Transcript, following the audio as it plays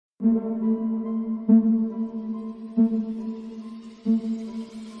Hey,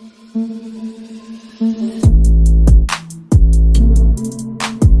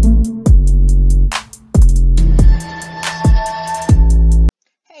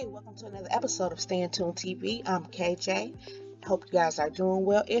 welcome to another episode of Stay in Tune TV. I'm KJ. Hope you guys are doing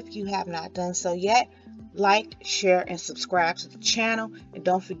well. If you have not done so yet, like, share, and subscribe to the channel. And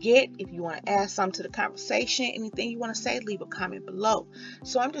don't forget, if you want to add something to the conversation, anything you want to say, leave a comment below.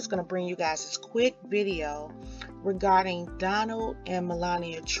 So I'm just going to bring you guys this quick video regarding Donald and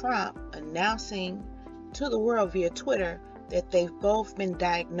Melania Trump announcing to the world via Twitter that they've both been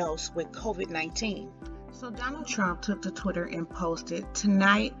diagnosed with COVID-19. So Donald Trump took to Twitter and posted,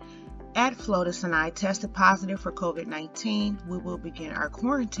 "Tonight, at Flotus and I tested positive for COVID-19. We will begin our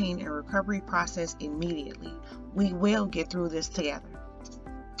quarantine and recovery process immediately. We will get through this together."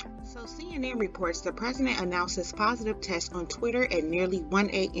 So CNN reports the president announced his positive test on Twitter at nearly 1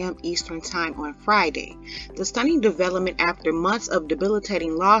 a.m. Eastern Time on Friday. The stunning development after months of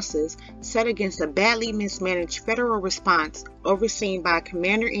debilitating losses set against a badly mismanaged federal response overseen by a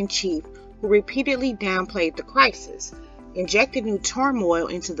commander-in-chief who repeatedly downplayed the crisis, injected new turmoil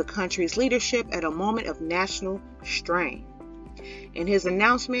into the country's leadership at a moment of national strain. In his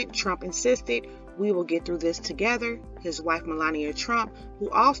announcement, Trump insisted, "We will get through this together." His wife, Melania Trump, who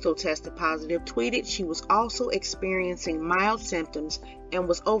also tested positive, tweeted she was also experiencing mild symptoms and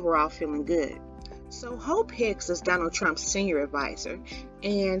was overall feeling good. So Hope Hicks is Donald Trump's senior advisor,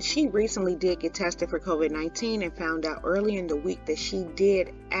 and she recently did get tested for COVID-19 and found out early in the week that she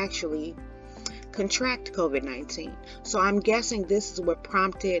did actually contract COVID-19. So I'm guessing this is what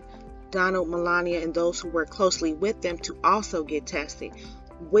prompted Donald, Melania, and those who work closely with them to also get tested,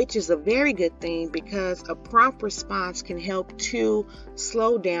 which is a very good thing because a prompt response can help to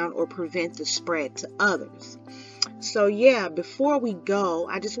slow down or prevent the spread to others. So yeah, before we go,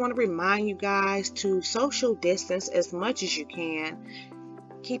 I just want to remind you guys to social distance as much as you can.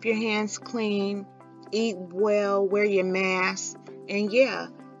 Keep your hands clean, eat well, wear your mask, and yeah,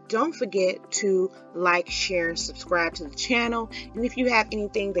 don't forget to like, share, and subscribe to the channel. And if you have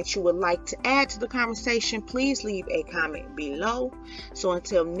anything that you would like to add to the conversation, please leave a comment below. So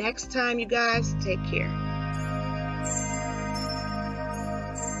until next time, you guys, take care.